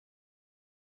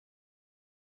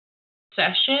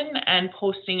session and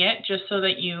posting it just so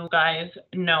that you guys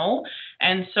know.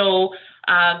 And so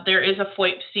there is a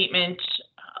FOIP statement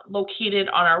located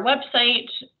on our website,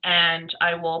 and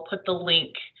I will put the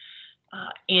link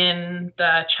in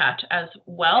the chat as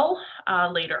well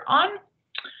later on.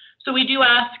 So we do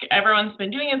ask, everyone's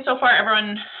been doing it so far,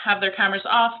 everyone have their cameras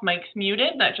off, mics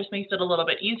muted. That just makes it a little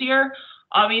bit easier.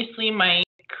 Obviously, my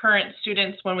current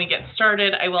students, when we get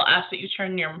started, I will ask that you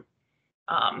turn your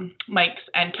mics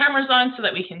and cameras on so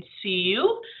that we can see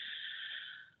you.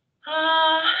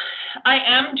 I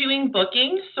am doing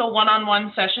bookings, so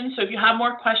one-on-one sessions. So if you have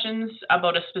more questions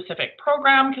about a specific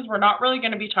program, because we're not really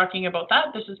going to be talking about that,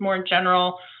 this is more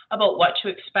general about what to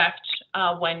expect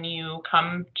when you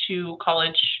come to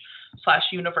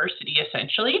college/university,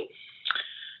 essentially.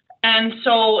 And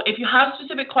so if you have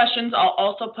specific questions, I'll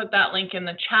also put that link in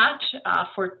the chat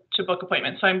to book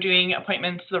appointments. So I'm doing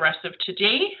appointments the rest of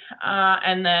today,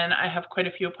 and then I have quite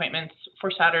a few appointments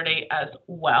for Saturday as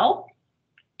well.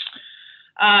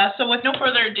 So with no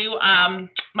further ado,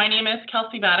 my name is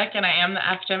Kelsey Baddock, and I am the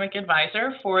academic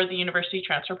advisor for the University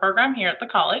Transfer Program here at the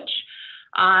college.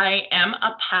 I am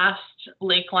a past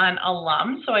Lakeland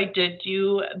alum, so I did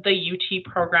do the UT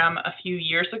program a few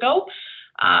years ago.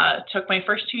 Took my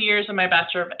first 2 years of my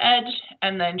Bachelor of Ed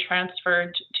and then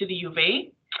transferred to the U of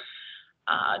A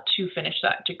to finish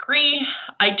that degree.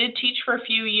 I did teach for a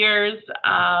few years,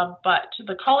 but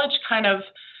the college kind of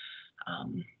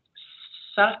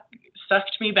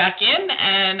sucked me back in,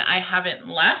 and I haven't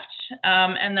left,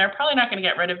 and they're probably not going to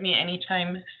get rid of me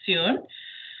anytime soon.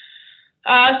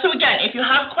 So again, if you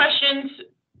have questions,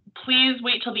 please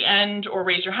wait till the end or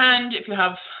raise your hand if you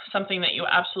have something that you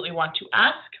absolutely want to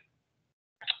ask.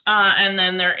 And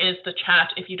then there is the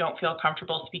chat if you don't feel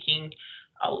comfortable speaking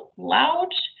out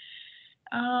loud.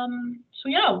 So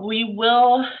yeah, we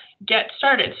will get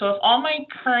started. So if all my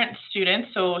current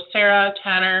students, so Sarah,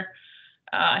 Tanner,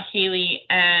 Haley,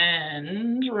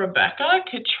 and Rebecca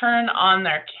could turn on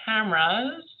their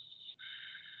cameras.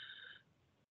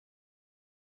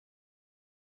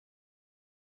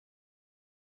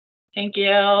 Thank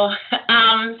you.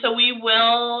 So we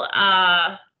will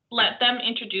let them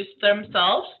introduce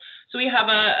themselves. So we have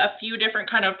a few different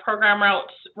kind of program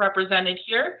routes represented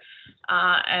here,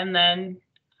 and then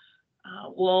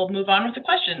we'll move on with the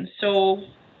questions. So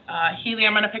Haley,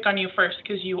 I'm going to pick on you first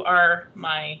because you are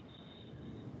my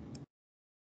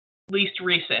least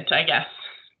recent, I guess.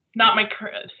 Not my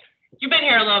current. You've been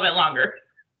here a little bit longer.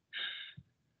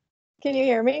 Can you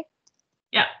hear me?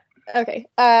 Yeah. Okay.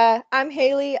 I'm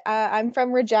Haley. I'm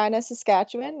from Regina,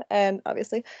 Saskatchewan, and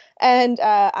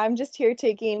I'm just here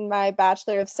taking my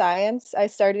Bachelor of Science. I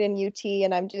started in UT,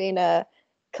 and I'm doing a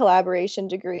collaboration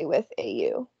degree with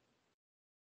AU.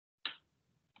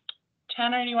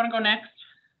 Tanner, do you want to go next?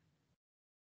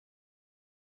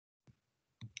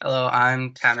 Hello,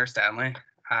 I'm Tanner Stanley.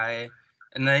 I'm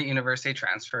in the University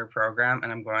Transfer Program,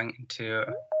 and I'm going into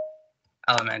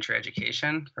elementary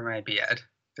education for my B.Ed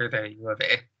through the U of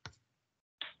A.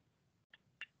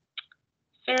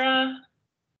 Sarah?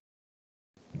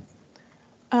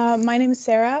 My name is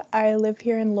Sarah. I live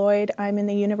here in Lloyd. I'm in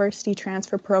the University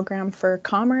Transfer Program for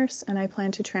Commerce, and I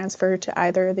plan to transfer to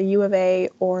either the U of A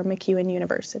or MacEwan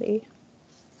University.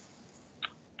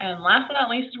 And last but not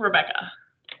least, Rebecca.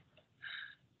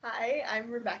 Hi,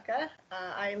 I'm Rebecca.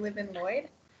 I live in Lloyd,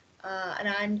 and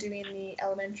I'm doing the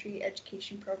elementary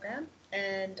education program,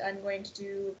 and I'm going to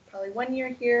do probably 1 year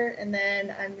here, and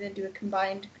then I'm going to do a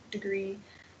combined degree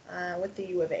with the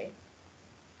U of A.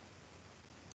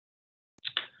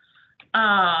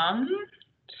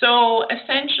 So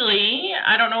essentially,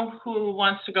 I don't know who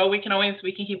wants to go. We can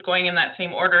keep going in that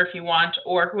same order if you want,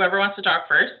 or whoever wants to talk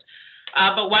first.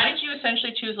 But why did you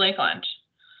essentially choose Lakeland?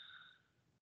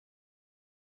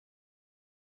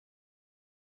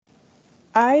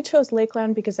 I chose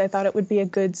Lakeland because I thought it would be a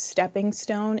good stepping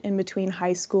stone in between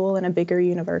high school and a bigger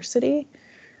university.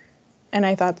 And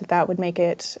I thought that would make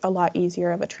it a lot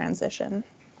easier of a transition.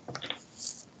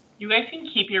 You guys can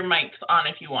keep your mics on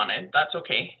if you wanted. That's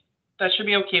okay. That should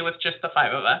be okay with just the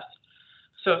 5 of us.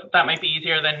 So that might be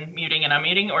easier than muting and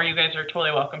unmuting, or you guys are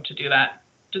totally welcome to do that.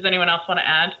 Does anyone else want to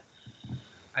add?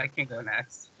 I can go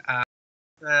next.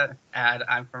 To add,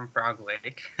 I'm from Frog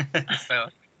Lake, so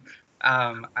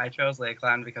I chose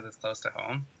Lakeland because it's close to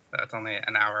home. So it's only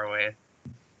an hour away,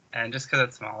 and just because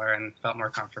it's smaller and felt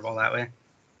more comfortable that way.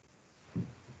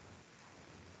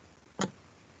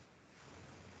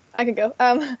 I can go.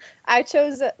 I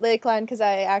chose Lakeland because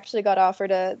I actually got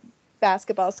offered a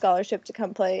basketball scholarship to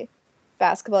come play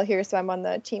basketball here, so I'm on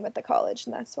the team at the college,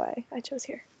 and that's why I chose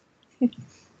here.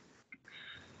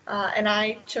 And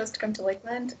I chose to come to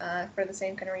Lakeland for the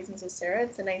same kind of reasons as Sarah.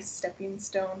 It's a nice stepping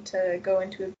stone to go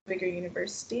into a bigger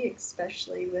university,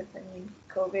 especially with,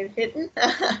 COVID hitting,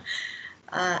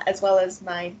 as well as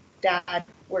my dad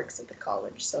works at the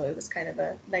college, so it was kind of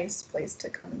a nice place to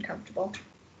come and comfortable.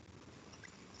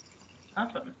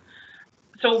 Awesome.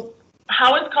 So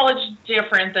how is college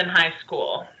different than high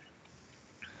school?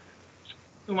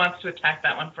 Who wants to attack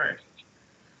that one first?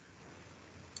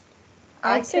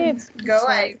 I'd say it's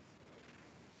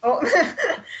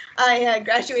I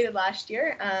graduated last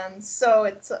year, so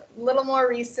it's a little more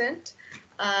recent.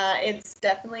 It's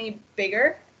definitely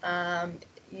bigger.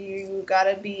 You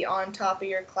gotta be on top of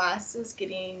your classes,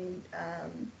 getting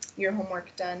your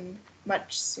homework done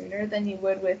much sooner than you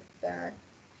would with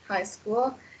high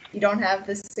school. You don't have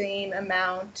the same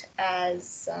amount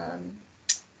as,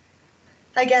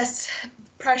 I guess,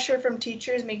 pressure from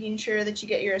teachers making sure that you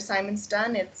get your assignments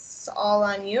done. It's all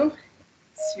on you.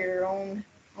 It's your own,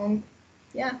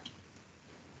 yeah.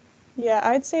 Yeah,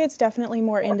 I'd say it's definitely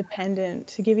more independent.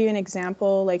 To give you an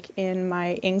example, like in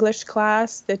my English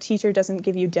class, the teacher doesn't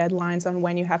give you deadlines on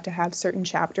when you have to have certain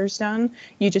chapters done.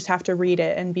 You just have to read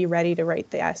it and be ready to write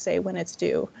the essay when it's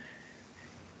due.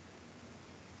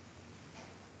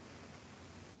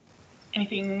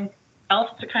 Anything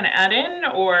else to kind of add in,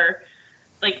 or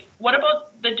like what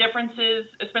about the differences,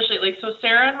 especially like, so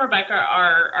Sarah and Rebecca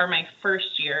are my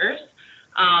first years.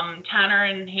 Tanner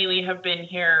and Haley have been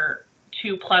here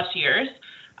 2+ years,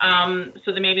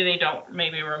 so that maybe they don't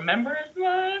remember as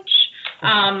much.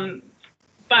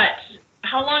 But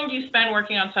how long do you spend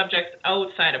working on subjects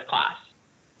outside of class?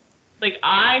 Like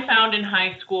I found in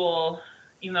high school,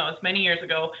 even though it was many years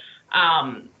ago,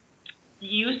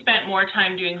 you spent more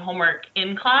time doing homework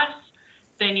in class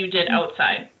than you did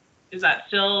outside. Is that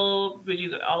still, would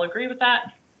you all agree with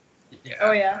that? Yeah.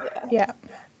 Oh yeah. Yeah.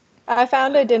 I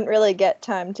found I didn't really get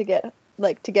time to get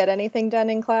anything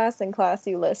done in class. In class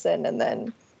you listen, and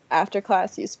then after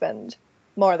class you spend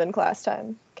more than class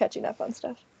time catching up on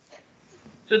stuff.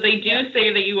 So they do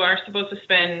say that you are supposed to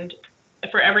spend,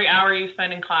 for every hour you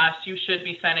spend in class, you should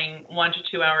be spending 1 to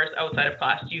 2 hours outside of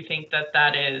class. Do you think that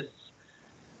that is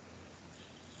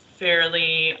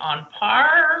fairly on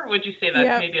par? Would you say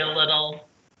that's maybe a little?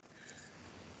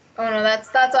 Oh no,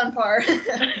 that's on par.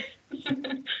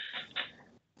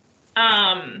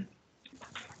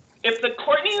 If the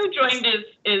Courtney who joined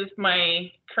is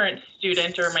my current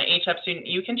student or my HF student,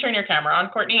 you can turn your camera on,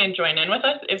 Courtney, and join in with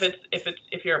us.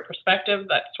 If you're a prospective,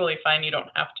 that's totally fine. You don't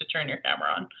have to turn your camera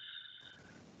on.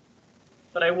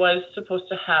 But I was supposed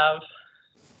to have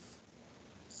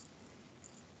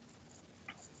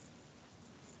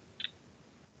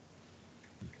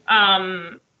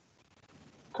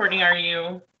Courtney, are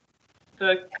you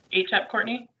the HF,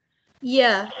 Courtney?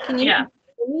 Yeah. Can you hear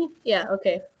me? Yeah,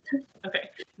 okay. Okay.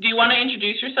 Do you want to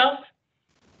introduce yourself?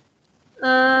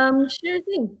 Sure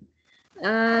thing.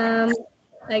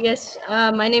 I guess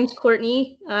my name's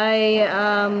Courtney. I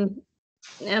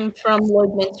am from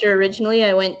Lloydminster originally.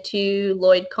 I went to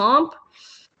Lloyd Comp.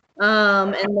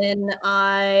 And then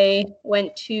I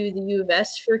went to the U of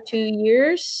S for 2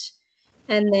 years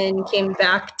and then came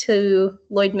back to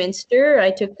Lloydminster.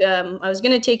 I was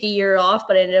going to take a year off,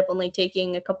 but I ended up only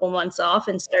taking a couple months off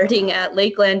and starting at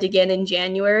Lakeland again in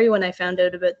January when I found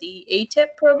out about the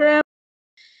ATIP program.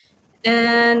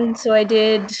 And so I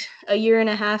did a year and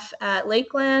a half at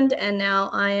Lakeland, and now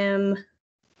I am,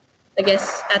 I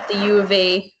guess, at the U of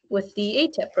A with the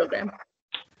ATIP program.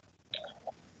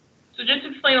 So just to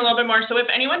explain a little bit more, so if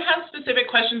anyone has specific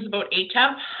questions about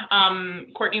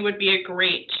ATEP, Courtney would be a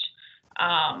great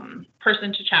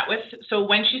person to chat with. So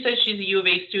when she says she's a U of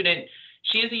A student,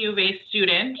 she is a U of A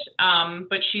student,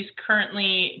 but she's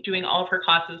currently doing all of her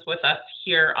classes with us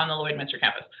here on the Lloydminster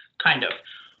campus, kind of.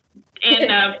 In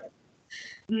a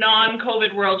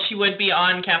non-COVID world, she would be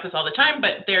on campus all the time,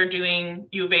 but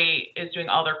U of A is doing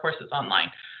all their courses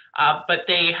online. But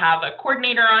they have a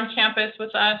coordinator on campus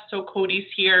with us. So Cody's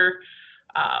here,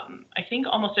 I think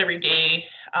almost every day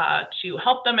to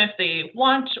help them if they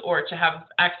want or to have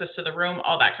access to the room,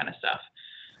 all that kind of stuff.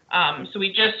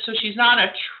 So she's not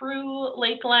a true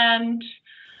Lakeland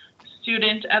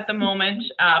student at the moment,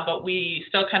 but we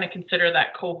still kind of consider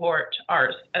that cohort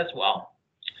ours as well.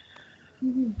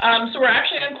 So we're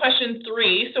actually on question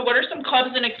 3. So what are some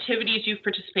clubs and activities you've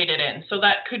participated in? So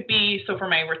that could be, so for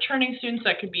my returning students,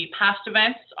 that could be past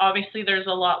events. Obviously, there's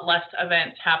a lot less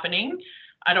events happening.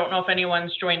 I don't know if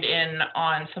anyone's joined in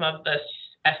on some of the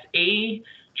SA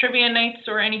trivia nights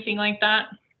or anything like that.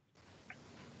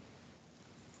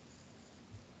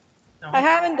 No? I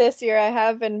haven't this year. I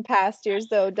have in past years,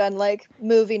 though, done like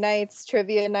movie nights,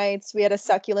 trivia nights. We had a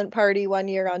succulent party one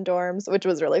year on dorms, which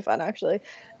was really fun, actually.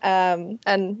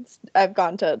 And I've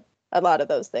gone to a lot of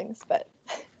those things, but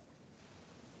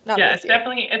not Yeah, this it's year.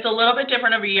 definitely, it's a little bit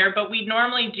different every year, but we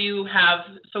normally do have,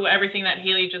 so everything that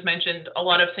Haley just mentioned, a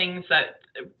lot of things that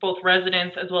both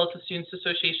residents as well as the Students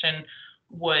Association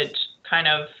would kind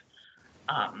of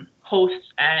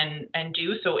host and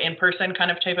do, so in-person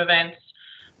kind of type events.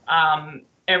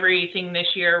 Everything this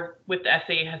year with the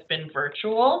SA has been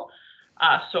virtual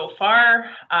so far.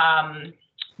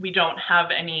 We don't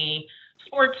have any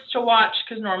sports to watch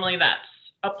because normally that's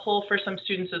a pull for some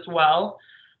students as well.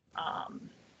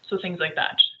 So things like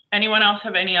that. Anyone else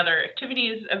have any other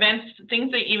activities, events,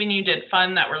 things that even you did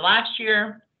fun that were last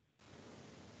year?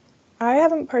 I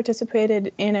haven't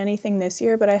participated in anything this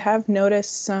year, but I have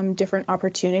noticed some different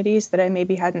opportunities that I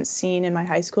maybe hadn't seen in my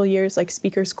high school years, like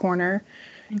Speaker's Corner.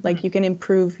 Mm-hmm. Like you can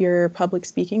improve your public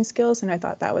speaking skills, and I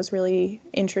thought that was really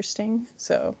interesting.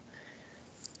 So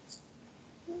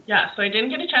yeah, so I didn't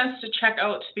get a chance to check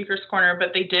out Speaker's Corner,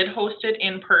 but they did host it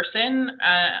in person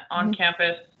on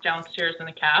campus downstairs in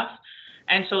the CAF.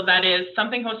 And so that is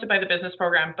something hosted by the business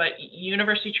program, but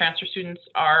university transfer students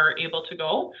are able to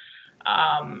go.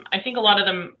 I think a lot of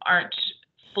them aren't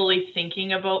fully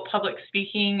thinking about public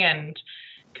speaking, and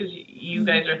because you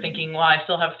guys are thinking, well, I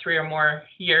still have 3 or more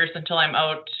years until I'm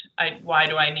out. Why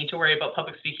do I need to worry about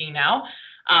public speaking now?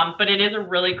 But it is a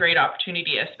really great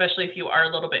opportunity, especially if you are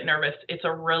a little bit nervous. It's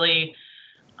a really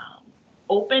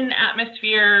open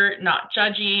atmosphere, not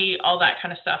judgy, all that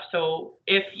kind of stuff. So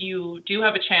if you do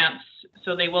have a chance,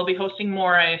 so they will be hosting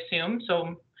more, I assume.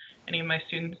 So any of my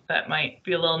students that might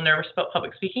be a little nervous about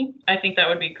public speaking, I think that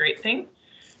would be a great thing.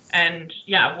 And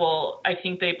yeah, well, I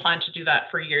think they plan to do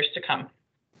that for years to come.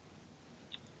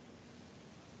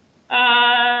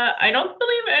 I don't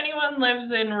believe anyone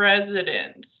lives in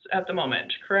residence at the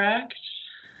moment, correct?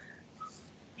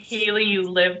 Haley, you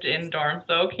lived in dorms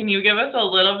though. Can you give us a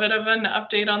little bit of an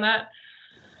update on that?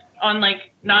 On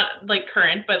like, not like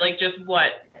current, but like just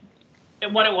what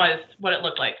it was, what it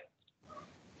looked like.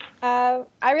 I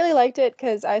really liked it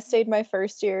because I stayed my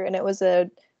first year, and it was a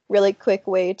really quick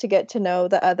way to get to know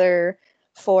the other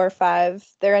 4 or 5.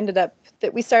 There ended up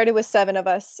that we started with 7 of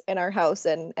us in our house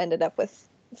and ended up with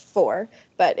 4,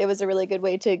 but it was a really good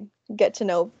way to get to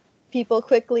know people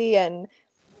quickly, and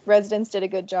residents did a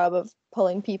good job of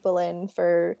pulling people in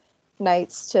for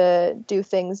nights to do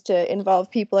things to involve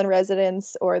people in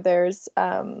residence, or there's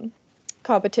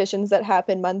competitions that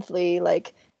happen monthly,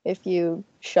 like if you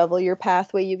shovel your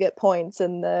pathway, you get points,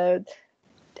 and the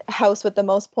house with the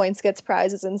most points gets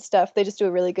prizes and stuff. They just do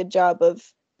a really good job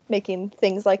of making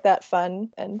things like that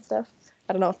fun and stuff.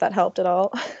 I don't know if that helped at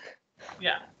all.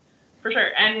 Yeah, for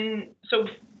sure. And so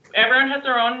everyone has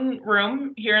their own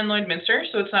room here in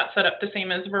Lloydminster, so it's not set up the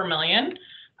same as Vermilion.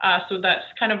 So that's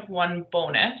kind of one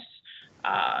bonus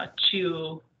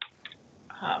to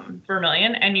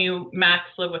Vermilion, and you max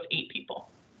live with 8 people.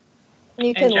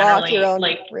 You can lock your own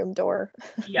room door.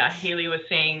 Yeah, Haley was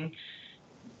saying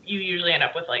you usually end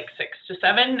up with like 6 to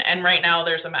 7, and right now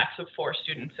there's a max of 4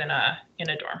 students in a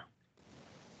dorm.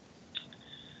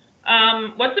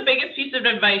 What's the biggest piece of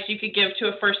advice you could give to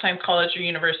a first-time college or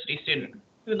university student?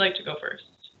 Who'd like to go first?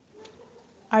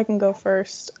 I can go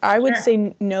first. I would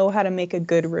say know how to make a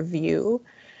good review.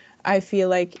 I feel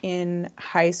like in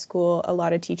high school, a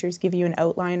lot of teachers give you an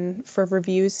outline for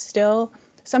reviews still.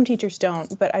 Some teachers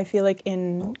don't, but I feel like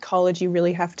in college, you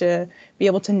really have to be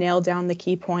able to nail down the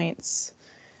key points.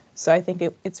 So I think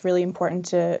it's really important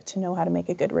to know how to make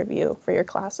a good review for your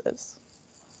classes.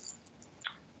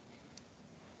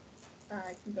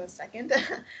 I can go second.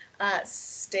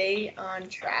 Stay on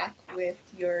track with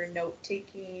your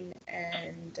note-taking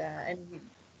and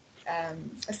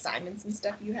assignments and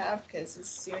stuff you have, because as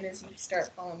soon as you start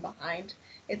falling behind,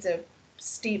 it's a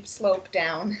steep slope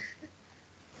down.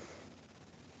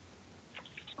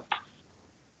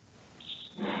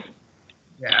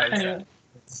 Yeah,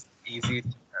 it's easy to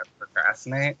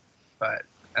procrastinate, but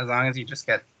as long as you just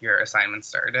get your assignment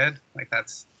started, like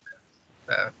that's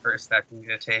the first step you need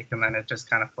to take, and then it just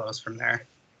kind of flows from there.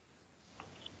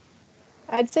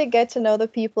 I'd say get to know the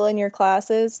people in your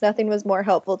classes. Nothing was more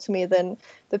helpful to me than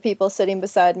the people sitting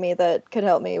beside me that could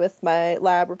help me with my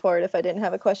lab report if I didn't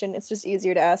have a question. It's just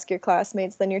easier to ask your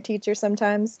classmates than your teacher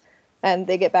sometimes, and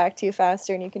they get back to you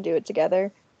faster and you can do it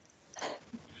together.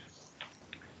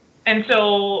 And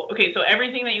so, okay, so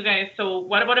everything that you guys, so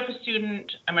what about if a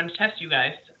student, I'm going to test you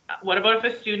guys, what about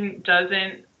if a student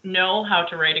doesn't know how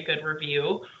to write a good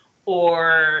review,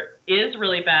 or is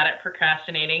really bad at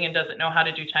procrastinating and doesn't know how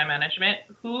to do time management?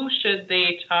 Who should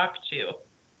they talk to?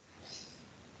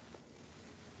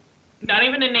 Not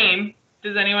even a name.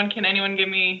 Can anyone give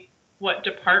me what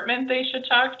department they should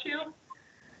talk to?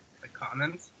 The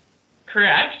Commons?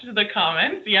 Correct, the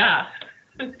Commons, yeah.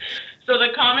 So the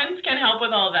Commons can help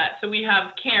with all that. So we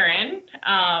have Karen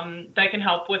that can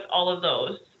help with all of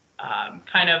those.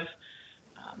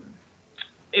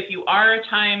 If you are a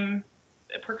time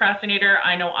procrastinator,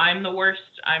 I know I'm the worst.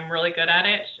 I'm really good at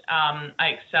it. I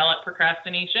excel at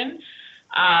procrastination.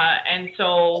 And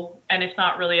it's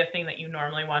not really a thing that you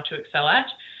normally want to excel at.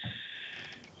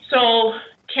 So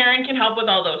Karen can help with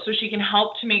all those. So she can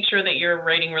help to make sure that you're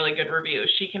writing really good reviews.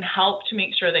 She can help to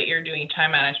make sure that you're doing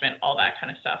time management, all that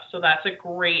kind of stuff. So that's a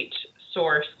great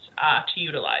source to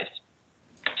utilize.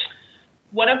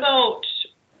 What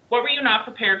were you not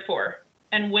prepared for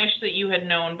and wish that you had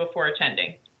known before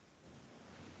attending?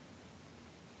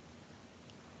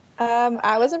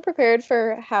 I wasn't prepared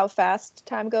for how fast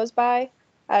time goes by.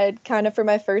 I kind of, for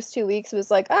my first 2 weeks, was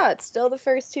like, it's still the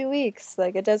first 2 weeks.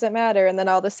 Like, it doesn't matter. And then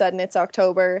all of a sudden it's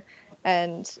October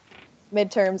and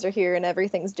midterms are here and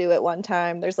everything's due at one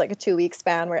time. There's like a 2-week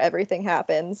span where everything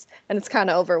happens. And it's kind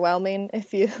of overwhelming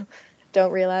if you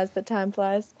don't realize that time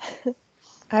flies.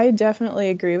 I definitely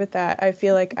agree with that. I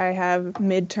feel like I have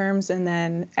midterms and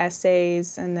then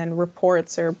essays and then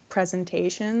reports or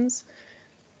presentations.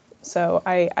 So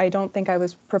I don't think I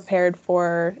was prepared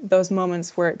for those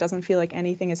moments where it doesn't feel like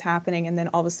anything is happening and then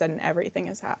all of a sudden everything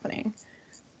is happening.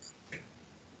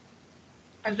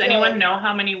 Does anyone know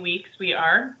how many weeks we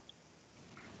are?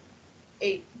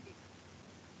 8.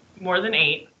 More than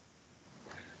 8.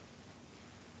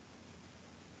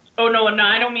 Oh, no,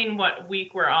 I don't mean what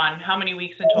week we're on. How many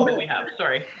weeks in total we have.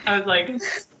 Sorry. I was like,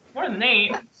 more than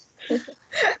 8.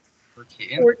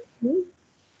 14?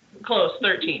 Close,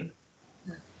 13.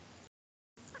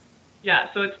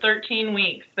 Yeah, so it's 13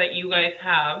 weeks that you guys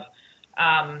have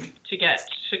to get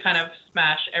to kind of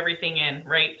smash everything in,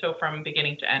 right? So from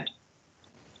beginning to end.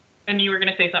 And you were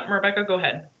going to say something, Rebecca? Go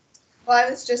ahead. Well, I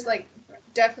was just like,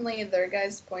 definitely their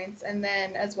guys' points. And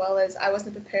then as well as I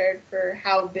wasn't prepared for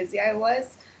how busy I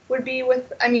would be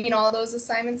with, all those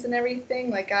assignments and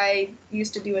everything. Like I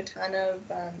used to do a ton of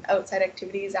outside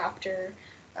activities after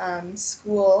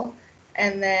school.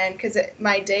 And then, because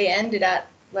my day ended at,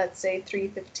 let's say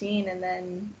 3:15, and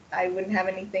then I wouldn't have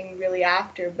anything really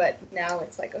after, but now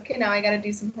it's like, okay, now I got to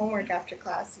do some homework after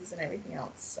classes and everything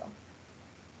else. So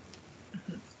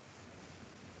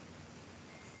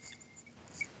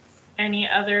any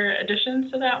other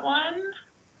additions to that one?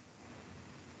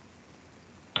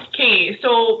 Okay,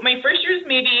 so my first years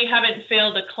maybe haven't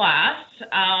failed a class,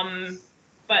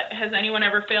 but has anyone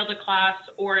ever failed a class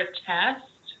or a test?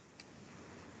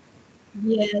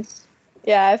 Yes.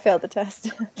 Yeah, I failed the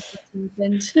test.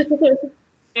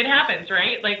 It happens,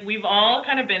 right? Like we've all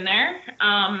kind of been there.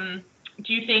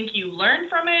 Do you think you learned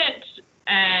from it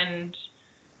and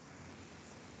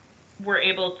were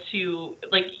able to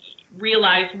like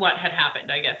realize what had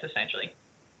happened, I guess, essentially?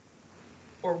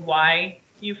 Or why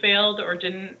you failed or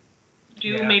didn't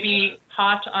do maybe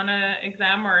hot on an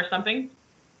exam or something?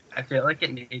 I feel like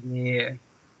it made me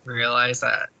realize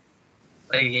that,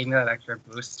 like, it gave me that extra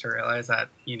boost to realize that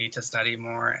you need to study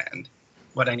more and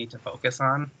what I need to focus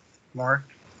on more.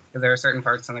 Because there are certain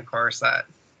parts in the course that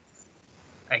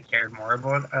I cared more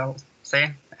about, I'll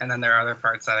say, and then there are other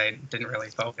parts that I didn't really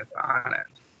focus on. And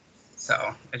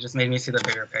so it just made me see the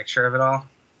bigger picture of it all.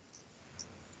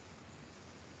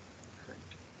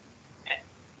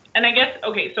 And I guess,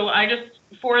 okay, so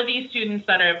for these students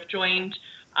that have joined,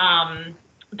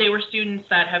 they were students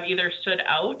that have either stood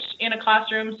out in a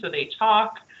classroom, so they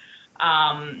talk,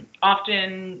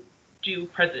 often do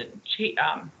participate,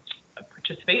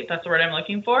 that's the word I'm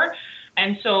looking for.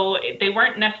 And so they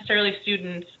weren't necessarily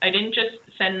students. I didn't just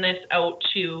send this out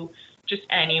to just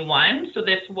anyone. So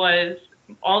this was,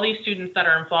 all these students that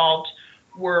are involved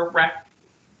were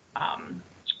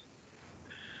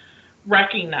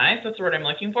recognized, that's the word I'm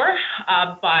looking for,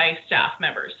 by staff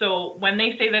members. So when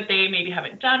they say that they maybe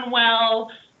haven't done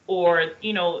well, or,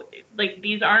 like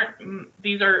these are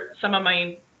some of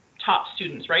my top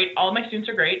students, right? All of my students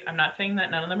are great. I'm not saying that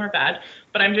none of them are bad,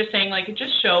 but I'm just saying, like, it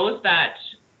just shows that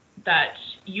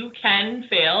you can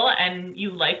fail and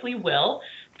you likely will.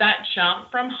 That jump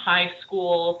from high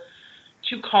school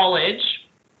to college,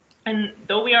 and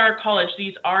though we are a college,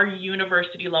 these are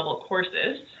university level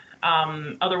courses.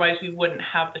 Otherwise we wouldn't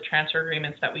have the transfer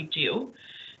agreements that we do.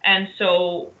 And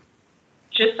so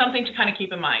just something to kind of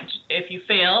keep in mind. If you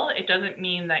fail, it doesn't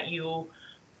mean that you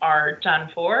are done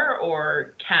for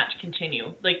or can't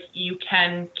continue. Like, you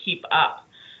can keep up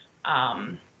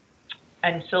and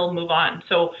still move on.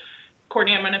 So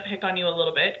Courtney, I'm going to pick on you a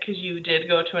little bit because you did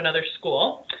go to another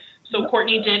school. So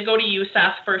Courtney did go to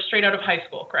USask first straight out of high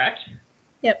school, correct?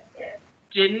 Yep.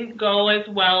 Didn't go as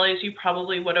well as you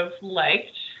probably would have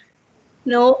liked.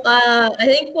 No, I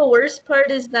think the worst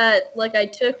part is that like I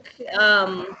took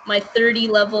my 30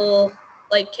 level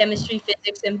like chemistry,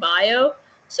 physics, and bio.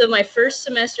 So my first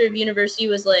semester of university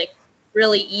was like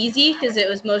really easy because it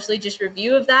was mostly just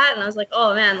review of that, and I was like,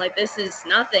 oh man, like this is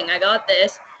nothing. I got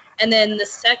this. And then the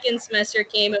second semester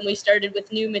came and we started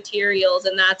with new materials,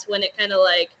 and that's when it kind of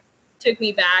like took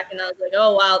me back, and I was like,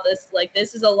 oh wow,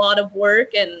 this is a lot of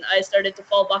work, and I started to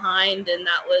fall behind, and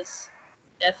that was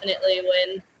definitely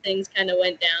when things kind of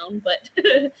went down, but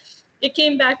it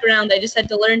came back around. I just had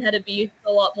to learn how to be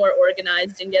a lot more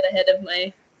organized and get ahead of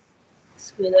my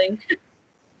schooling.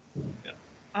 Yeah.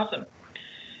 Awesome.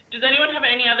 Does anyone have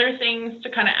any other things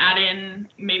to kind of add in,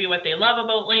 maybe what they love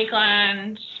about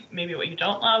Lakeland, maybe what you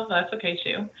don't love? That's okay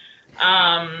too.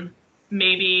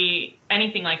 Maybe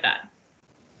anything like that.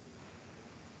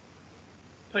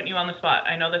 Putting you on the spot.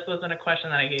 I know this wasn't a question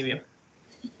that I gave you.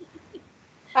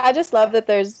 I just love that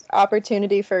there's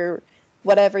opportunity for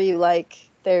whatever you like.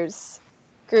 There's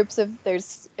an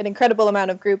incredible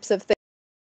amount of groups of things.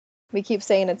 We keep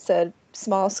saying it's a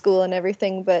small school and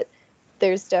everything, but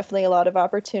there's definitely a lot of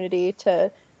opportunity to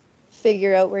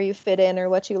figure out where you fit in or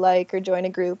what you like or join a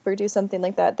group or do something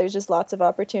like that. There's just lots of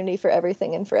opportunity for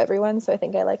everything and for everyone. So I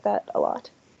think I like that a lot.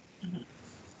 Mm-hmm.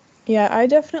 Yeah, I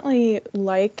definitely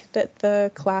like that the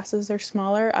classes are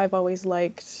smaller. I've always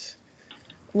liked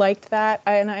that.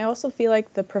 And I also feel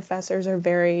like the professors are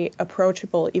very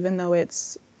approachable, even though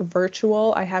it's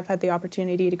virtual. I have had the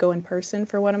opportunity to go in person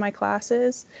for one of my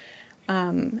classes.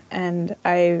 And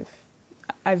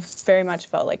I've very much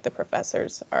felt like the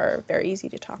professors are very easy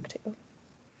to talk to.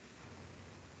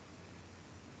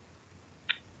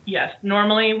 Yes,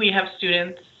 normally we have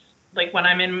students, like when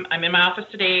I'm in my office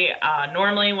today,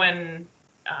 normally when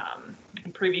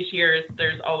in previous years,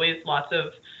 there's always lots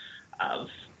of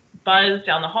buzz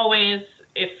down the hallways.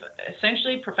 If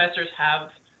essentially professors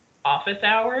have office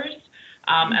hours,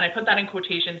 and I put that in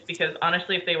quotations because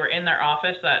honestly, if they were in their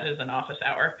office, that is an office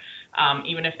hour,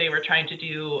 even if they were trying to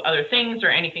do other things or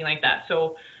anything like that.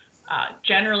 So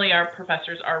generally our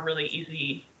professors are really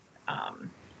easily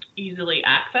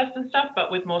accessed and stuff,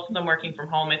 but with most of them working from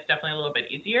home, it's definitely a little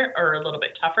bit easier or a little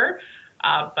bit tougher.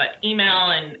 But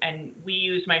email and we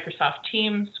use Microsoft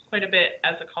Teams quite a bit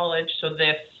as a college. So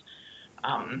this,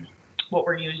 what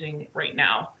we're using right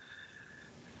now.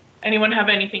 Anyone have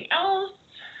anything else?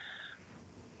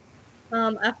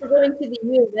 After going to the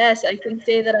U of S, I can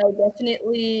say that I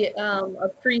definitely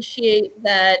appreciate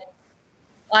that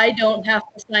I don't have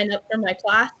to sign up for my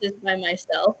classes by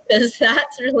myself, because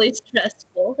that's really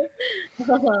stressful.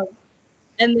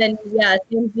 And then, yeah, it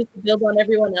seems just to build on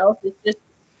everyone else. It's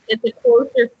a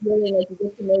closer feeling, like you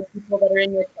get to know people that are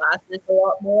in your classes a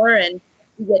lot more, and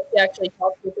you get to actually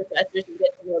talk to the professors and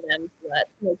get to know them, so that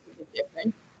makes a big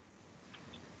difference.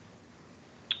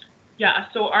 Yeah,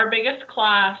 so our biggest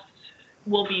class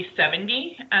will be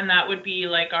 70, and that would be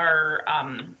like our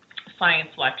science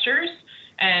lectures,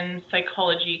 and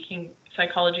psychology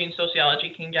and sociology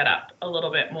can get up a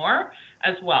little bit more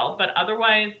as well. But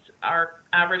otherwise, our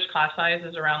average class size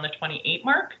is around the 28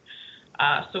 mark.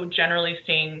 So generally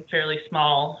staying fairly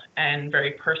small and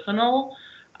very personal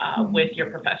with your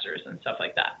professors and stuff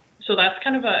like that. So that's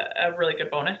kind of a really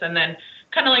good bonus. And then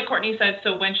kind of like Courtney said,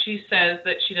 so when she says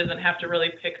that she doesn't have to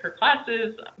really pick her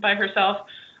classes by herself,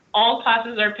 all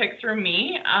classes are picked through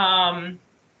me.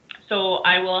 So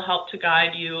I will help to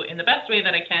guide you in the best way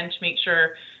that I can to make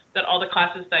sure that all the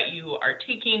classes that you are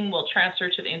taking will transfer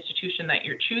to the institution that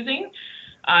you're choosing.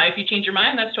 If you change your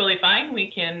mind, that's totally fine.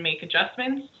 We can make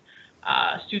adjustments.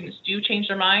 Students do change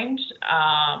their mind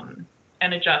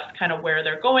and adjust kind of where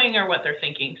they're going or what they're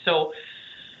thinking. So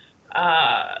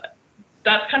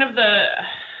that's kind of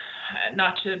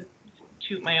not to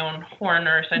toot my own horn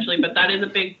or essentially, but that is a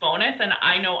big bonus. And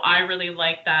I know I really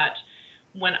like that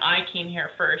when I came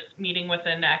here first, meeting with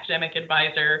an academic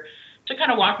advisor to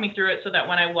kind of walk me through it, so that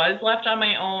when I was left on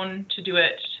my own to do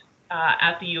it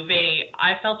at the U of A,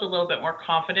 I felt a little bit more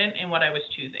confident in what I was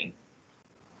choosing.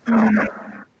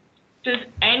 Does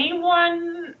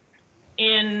anyone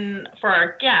for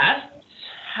our guests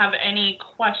have any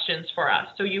questions for us?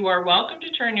 So you are welcome to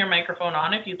turn your microphone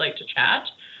on if you'd like to chat,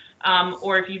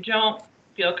 or if you don't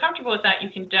feel comfortable with that, you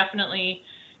can definitely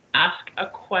ask a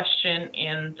question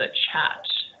in the chat.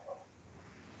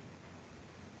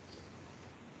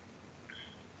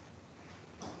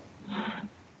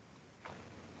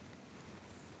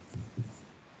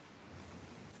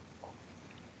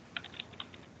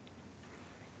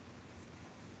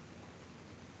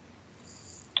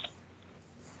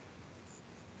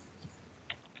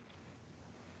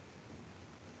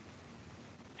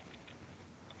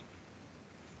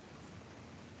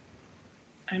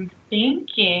 I'm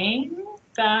thinking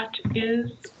that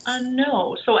is a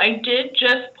no. So I did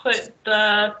just put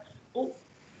the,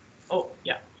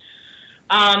 yeah.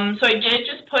 So I did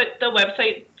just put the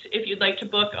website if you'd like to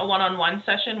book a one-on-one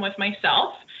session with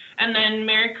myself. And then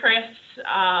Mary Chris,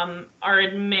 our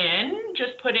admin,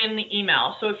 just put in the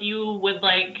email. So if you would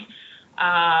like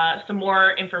some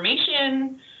more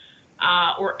information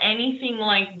or anything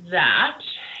like that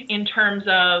in terms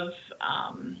of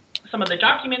some of the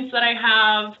documents that I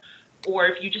have, or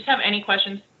if you just have any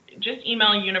questions, just email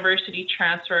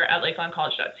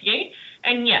universitytransfer@lakelandcollege.ca.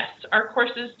 And yes, our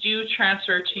courses do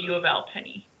transfer to U of L,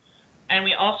 Penny. And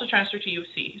we also transfer to U of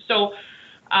C. So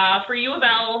for U of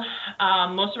L,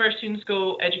 most of our students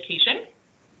go education.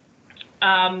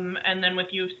 And then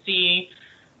with U of C,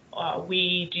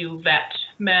 we do vet,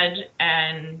 med,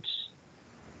 and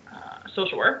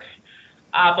social work.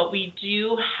 But we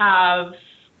do have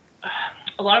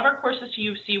a lot of our courses to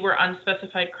U of C were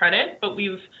unspecified credit, but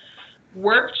we've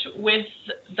worked with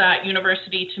that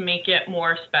university to make it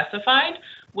more specified,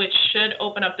 which should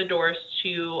open up the doors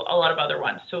to a lot of other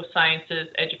ones. So sciences,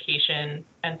 education,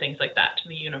 and things like that to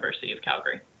the University of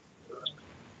Calgary.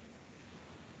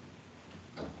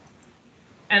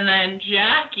 And then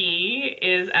Jackie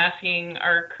is asking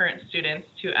our current students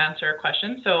to answer a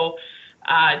question. So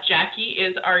Jackie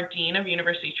is our Dean of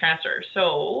University Transfer.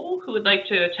 So who would like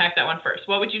to attack that one first?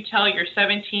 What would you tell your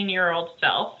 17-year-old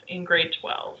self in grade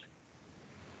 12?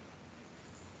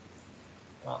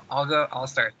 Well, I'll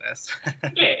start this.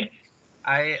 Yay.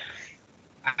 I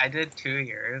did 2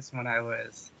 years when I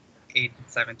was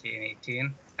 17,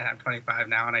 18, and I'm 25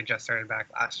 now, and I just started back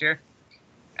last year.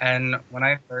 And when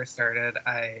I first started,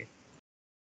 I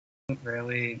didn't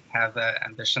really have the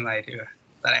ambition that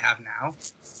I have now.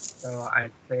 So I'd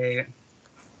say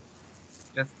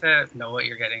just to know what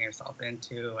you're getting yourself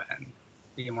into and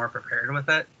be more prepared with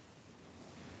it.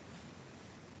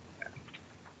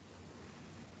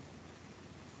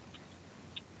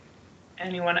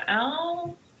 Anyone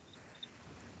else?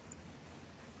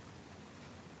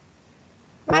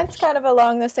 Mine's kind of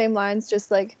along the same lines,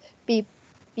 just like be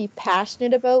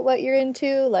passionate about what you're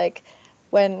into. Like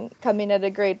when coming at a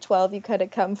grade 12, you kind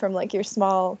of come from like your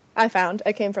small, I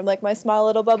came from like my small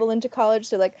little bubble into college.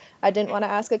 So like I didn't want to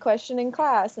ask a question in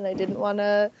class and I didn't want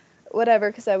to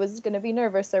whatever because I was going to be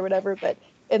nervous or whatever. But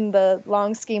in the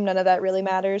long scheme, none of that really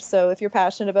matters. So if you're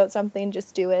passionate about something,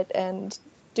 just do it and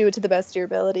do it to the best of your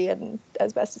ability and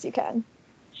as best as you can.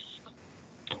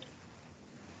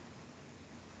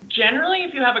 Generally,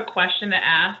 if you have a question to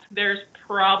ask, there's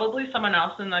probably someone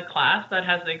else in the class that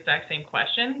has the exact same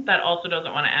question that also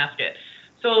doesn't want to ask it.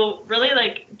 So really,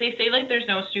 like they say, like there's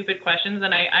no stupid questions,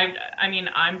 and I mean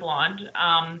I'm blonde,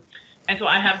 and so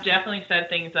I have definitely said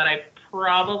things that I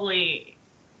probably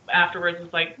afterwards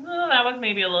was like, oh, that was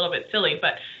maybe a little bit silly,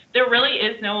 but there really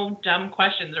is no dumb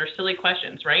questions or silly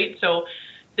questions, right? So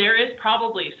there is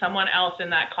probably someone else in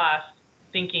that class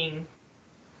thinking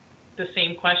the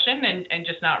same question and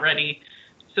just not ready.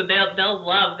 So they'll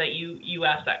love that you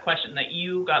asked that question, that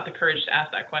you got the courage to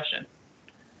ask that question.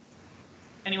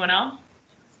 Anyone else?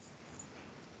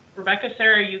 Rebecca,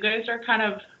 Sarah, you guys are kind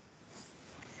of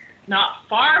not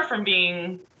far from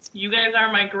being, you guys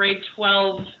are my grade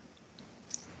 12. Is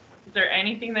there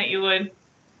anything that you would?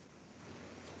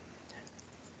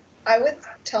 I would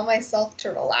tell myself to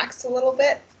relax a little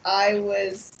bit. I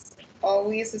was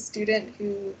always a student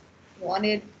who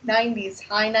wanted 90s,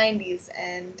 high 90s,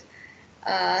 and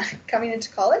coming into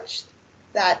college,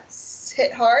 that's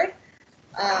hit hard.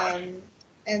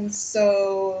 And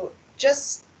so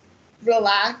just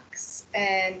relax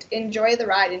and enjoy the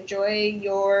ride, enjoy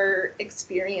your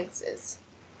experiences.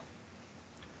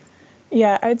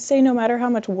 Yeah, I'd say no matter how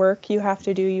much work you have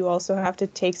to do, you also have to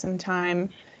take some time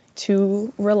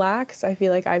to relax. I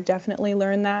feel like I've definitely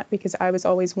learned that because I was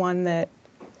always one that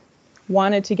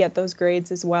wanted to get those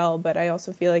grades as well, but I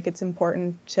also feel like it's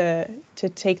important to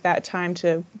take that time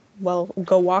to, well,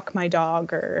 go walk my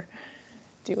dog or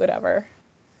do whatever.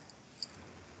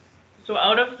 So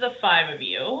out of the 5 of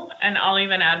you, and I'll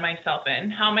even add myself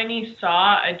in, how many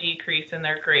saw a decrease in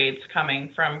their grades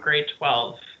coming from grade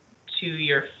 12 to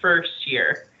your first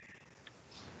year?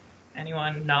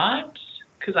 Anyone not?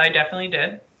 Because I definitely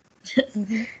did.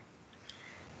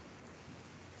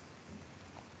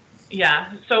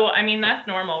 Yeah, so I mean, that's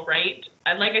normal, right?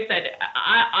 Like I said,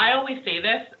 I always say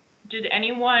this. Did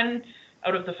anyone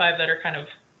out of the 5 that are kind of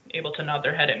able to nod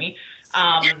their head at me,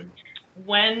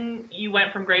 when you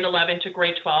went from grade 11 to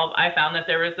grade 12, I found that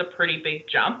there was a pretty big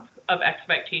jump of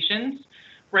expectations,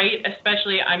 right?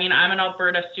 Especially, I mean, I'm an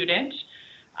Alberta student,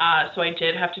 so I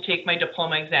did have to take my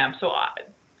diploma exam. So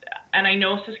And I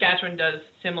know Saskatchewan does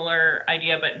similar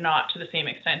idea, but not to the same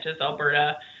extent as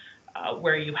Alberta,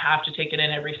 where you have to take it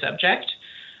in every subject.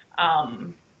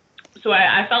 So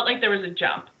I felt like there was a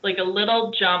jump, like a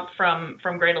little jump from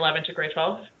grade 11 to grade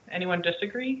 12. Anyone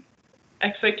disagree?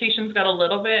 Expectations got a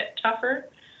little bit tougher?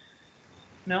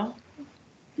 No?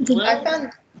 I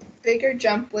found bigger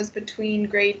jump was between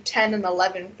grade 10 and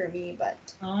 11 for me, but.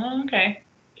 Oh, okay.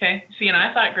 Okay. See, and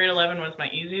I thought grade 11 was my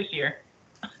easiest year.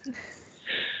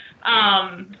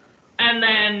 And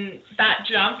then that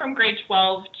jump from grade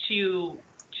 12 to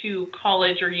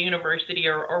college or university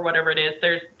or whatever it is,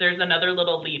 there's another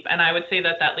little leap, and I would say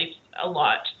that leap's a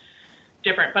lot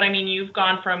different. But I mean, you've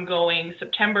gone from going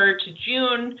September to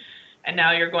June, and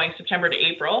now you're going September to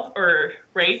April, or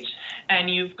right? And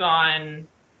you've gone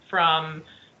from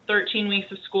 13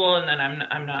 weeks of school, and then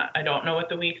I don't know what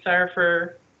the weeks are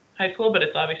for high school, but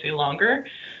it's obviously longer.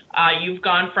 You've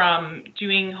gone from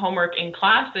doing homework in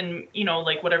class and, you know,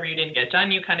 like whatever you didn't get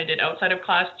done, you kind of did outside of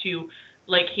class, to,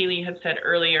 like Haley had said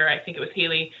earlier, I think it was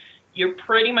Haley, you're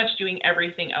pretty much doing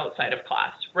everything outside of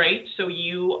class, right? So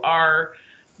you are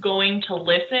going to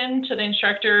listen to the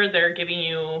instructor. They're giving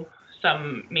you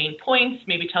some main points,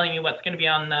 maybe telling you what's going to be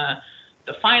on the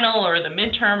final or the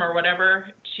midterm or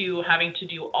whatever, to having to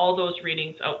do all those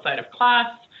readings outside of class,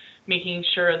 making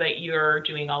sure that you're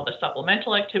doing all the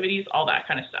supplemental activities, all that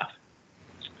kind of stuff.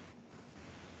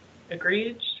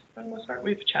 Agreed for the most part?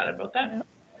 We've chatted about that. Yep.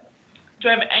 Do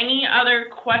I have any other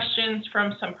questions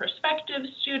from some prospective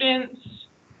students,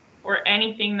 or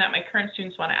anything that my current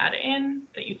students want to add in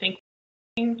that you think?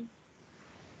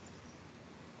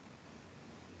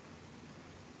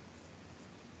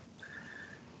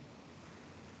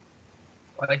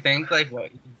 Well, I think like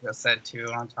what you just said too,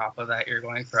 on top of that, you're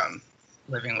going from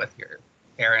living with your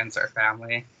parents or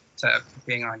family to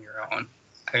being on your own.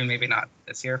 I mean, maybe not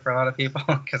this year for a lot of people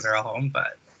because they're all home,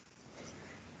 but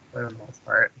for the most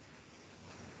part.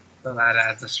 So that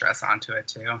adds the stress onto it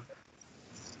too.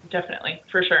 Definitely,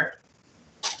 for sure.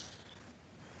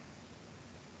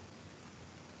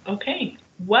 Okay,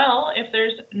 well, if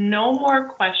there's no more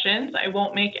questions, I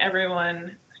won't make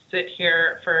everyone sit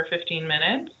here for 15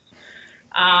 minutes.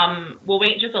 We'll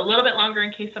wait just a little bit longer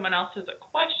in case someone else has a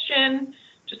question,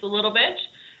 just a little bit.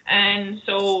 And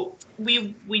so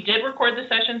we did record the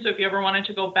session, so if you ever wanted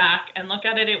to go back and look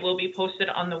at it, it will be posted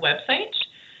on the website.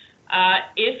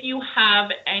 If you have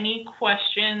any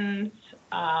questions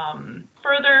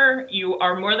further, you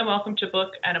are more than welcome to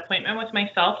book an appointment with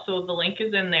myself. So the link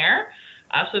is in there.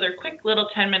 So they're quick little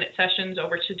 10-minute sessions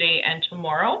over today and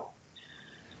tomorrow.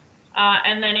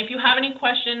 And then if you have any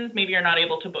questions, maybe you're not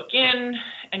able to book in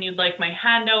and you'd like my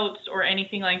handouts or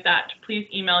anything like that, please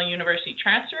email university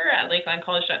transfer at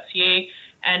lakelandcollege.ca,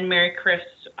 and Mary Chris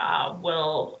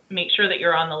will make sure that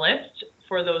you're on the list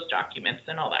for those documents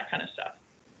and all that kind of stuff.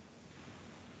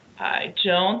 I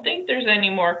don't think there's any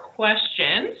more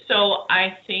questions, so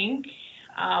I think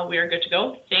we are good to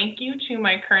go. Thank you to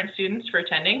my current students for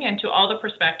attending, and to all the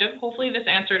prospective. Hopefully this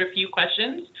answered a few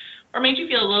questions or made you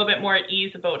feel a little bit more at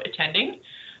ease about attending.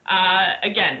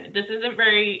 Again, this isn't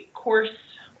very course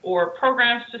or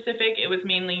program specific. It was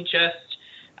mainly just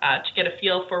to get a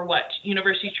feel for what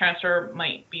university transfer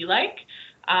might be like.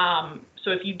 So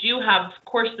if you do have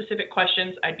course specific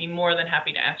questions, I'd be more than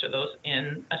happy to answer those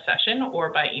in a session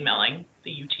or by emailing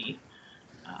the UT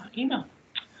email.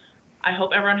 I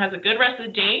hope everyone has a good rest of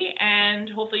the day, and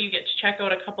hopefully you get to check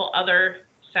out a couple other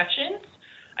sessions.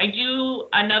 I do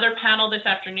another panel this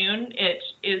afternoon. It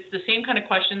is the same kind of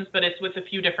questions, but it's with a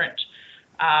few different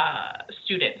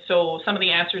students. So some of the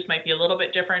answers might be a little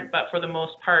bit different, but for the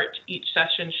most part, each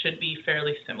session should be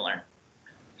fairly similar.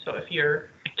 So if you're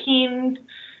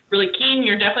really keen,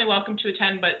 you're definitely welcome to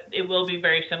attend, but it will be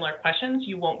very similar questions.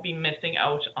 You won't be missing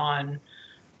out on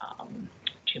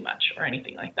too much or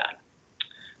anything like that.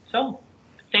 So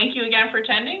thank you again for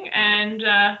attending, and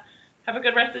have a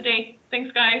good rest of the day.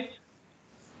 Thanks, guys.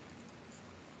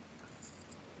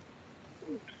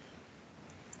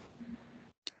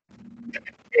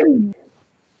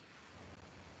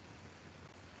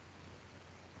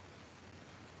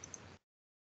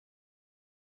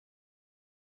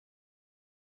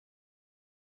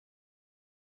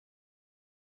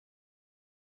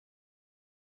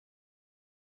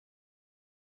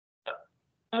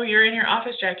 Oh, you're in your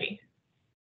office, Jackie.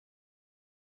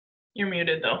 You're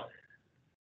muted though.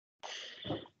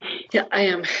 Yeah, I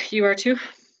am. You are too?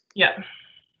 Yeah.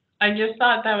 I just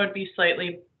thought that would be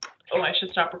slightly, oh, I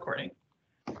should stop recording.